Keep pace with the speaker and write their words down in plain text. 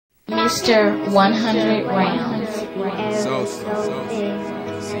Mr. 100 Rounds. Esosa.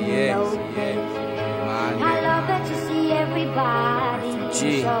 Yeah. I love that you see everybody.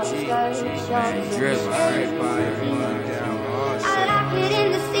 Mandrillus. I like it in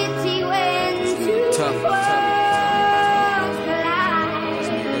the city when two worlds collide.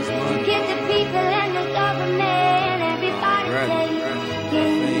 Get the people and the government, everybody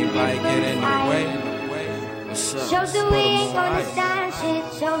get in the way. shows that we ain't gonna stand shit.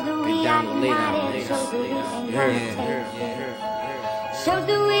 Shows that we are united. Shows that we ain't gonna take. Shows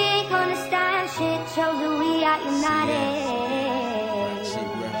that we ain't gonna stand shit. Shows that we are united.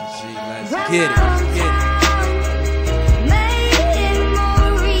 Let's get it.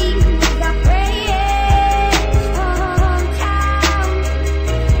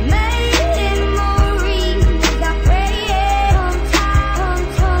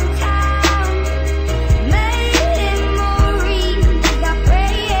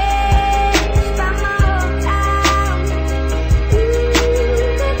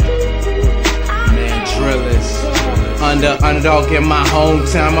 Underdog in my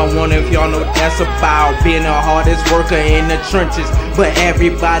hometown. I wonder if y'all know what that's about. Being the hardest worker in the trenches, but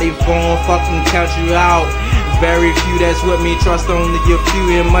everybody gon' fucking count you out. Very few that's with me, trust only a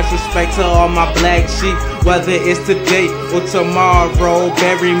few. And much respect to all my black sheep. Whether it's today or tomorrow,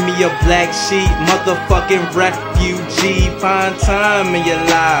 bury me a black sheep. Motherfucking refugee. Find time in your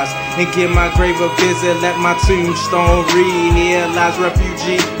lives and give my grave a visit. Let my tombstone read. Here lies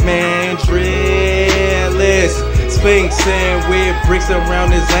refugee Mandrillus. Sphinx and wear bricks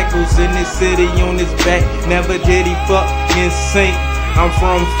around his ankles. In his city on his back, never did he fucking sink. I'm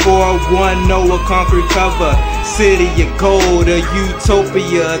from 410, a concrete cover. City of gold, a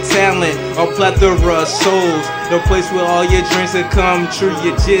utopia, talent, a plethora of souls. The place where all your dreams will come true.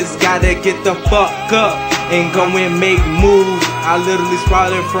 You just gotta get the fuck up and go and make moves. I literally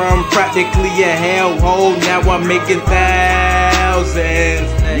sprouted from practically a hellhole. Now I'm making thousands.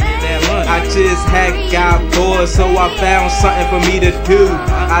 I just got bored, so I found something for me to do.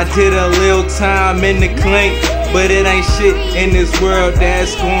 I did a little time in the clink, but it ain't shit in this world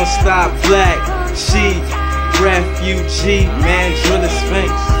that's gonna stop black sheep, refugee, Mandrillus,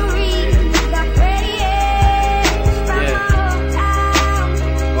 Sphinx. Yeah.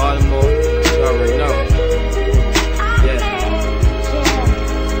 Baltimore, you already know. Yeah.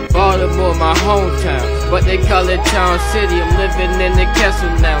 Baltimore, my hometown, but they call it Town City. I'm living in the castle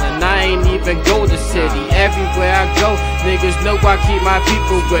now, and I ain't even go to city. Everywhere I go, niggas know I keep my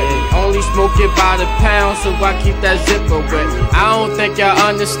people with me. Only smoke it by the pound, so I keep that zipper with me. I don't think y'all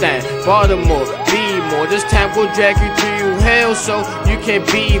understand. Baltimore, be more. This time will drag you through hell, so you can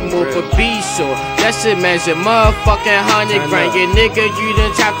be more, but be sure that shit measure motherfucking 100 grand. Yeah, nigga, you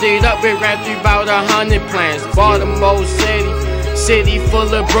done chopped it up and ran through about 100 plans. Baltimore City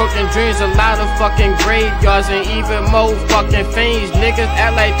full of broken dreams, a lot of fucking graveyards and even more fucking fiends. Niggas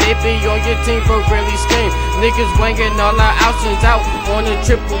act like they be on your team but really scheme. Niggas winging all our options out on the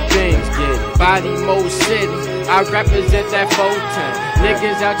triple beams. Yeah, Baltimore City, I represent that 410.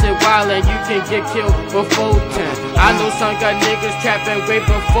 Niggas out here wildin', you can get killed before 10. I know some got niggas trapping way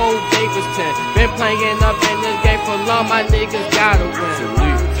before they was 10. Been playing up in this game for long, my niggas gotta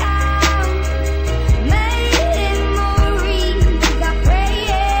win.